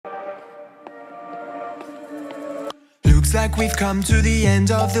Looks like we've come to the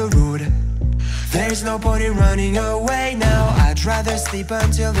end of the road. There's no point in running away now. I'd rather sleep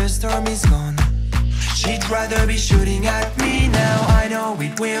until the storm is gone. She'd rather be shooting at me now. I know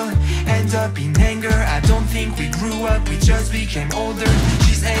it will end up in anger. I don't think we grew up, we just became older.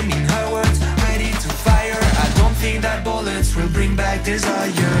 She's aiming her words, ready to fire. I don't think that bullets will bring back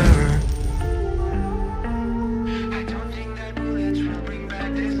desire. I don't think that bullets will bring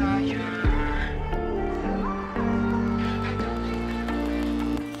back desire.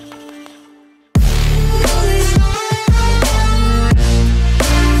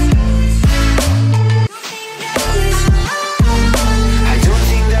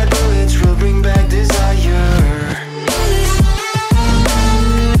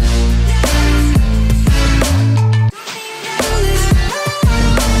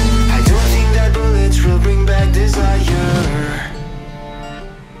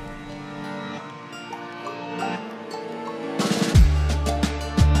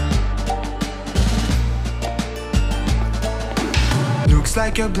 Looks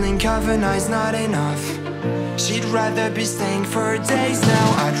like a blink of an eye's not enough. She'd rather be staying for days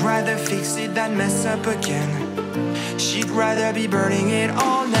now. I'd rather fix it than mess up again. She'd rather be burning it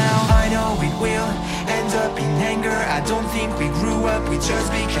all now. I know it will end up in anger. I don't think we grew up, we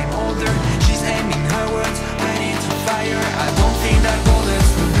just became older. She's aiming her words, ready to fire. I don't think that